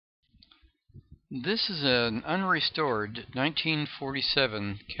This is an unrestored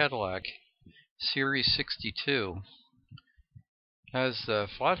 1947 Cadillac Series 62. Has the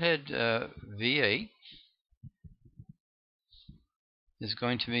flathead V8. Is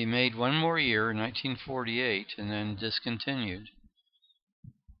going to be made one more year in 1948 and then discontinued.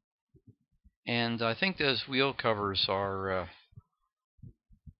 And I think those wheel covers are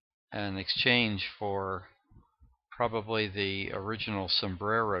an exchange for probably the original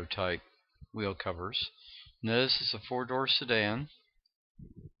sombrero type wheel covers. Notice it's a four-door sedan,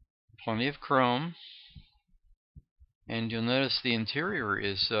 plenty of chrome, and you'll notice the interior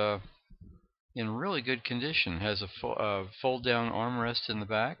is in really good condition. Has a fold-down armrest in the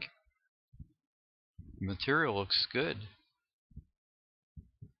back. The material looks good,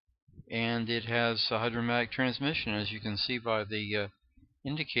 and it has a HydraMatic transmission, as you can see by the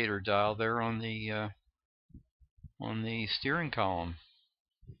indicator dial there on the steering column.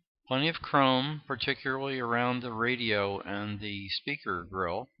 Plenty of chrome, particularly around the radio and the speaker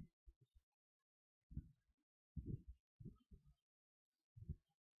grill.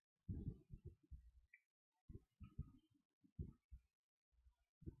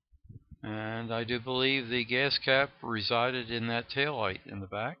 And I do believe the gas cap resided in that taillight in the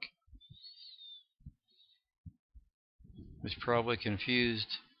back, which probably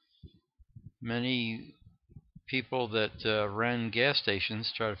confused many people that ran gas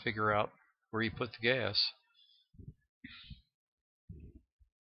stations, try to figure out where you put the gas.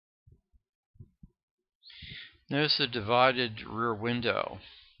 Notice the divided rear window.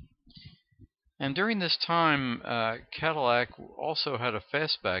 And during this time, Cadillac also had a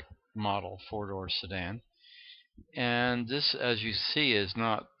fastback model four-door sedan. And this, as you see, is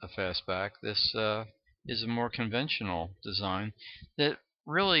not a fastback. This is a more conventional design that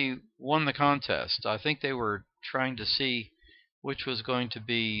really won the contest. I think they were trying to see which was going to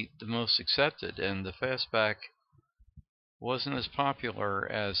be the most accepted, and the fastback wasn't as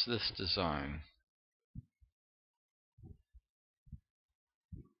popular as this design.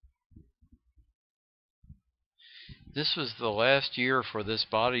 This was the last year for this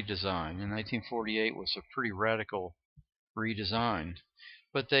body design, and 1948 was a pretty radical redesign.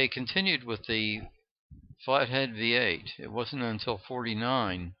 But they continued with the flathead V8. It wasn't until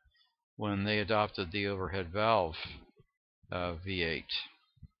 49 when they adopted the overhead valve V8.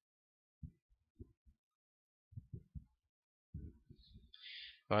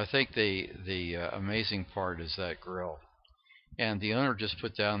 But I think the amazing part is that grille. And the owner just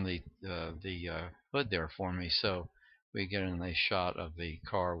put down the hood there for me, so we get a nice shot of the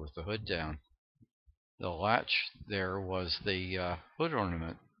car with the hood down. The latch there was the hood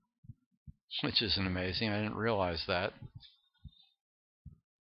ornament, which is amazing. I didn't realize that.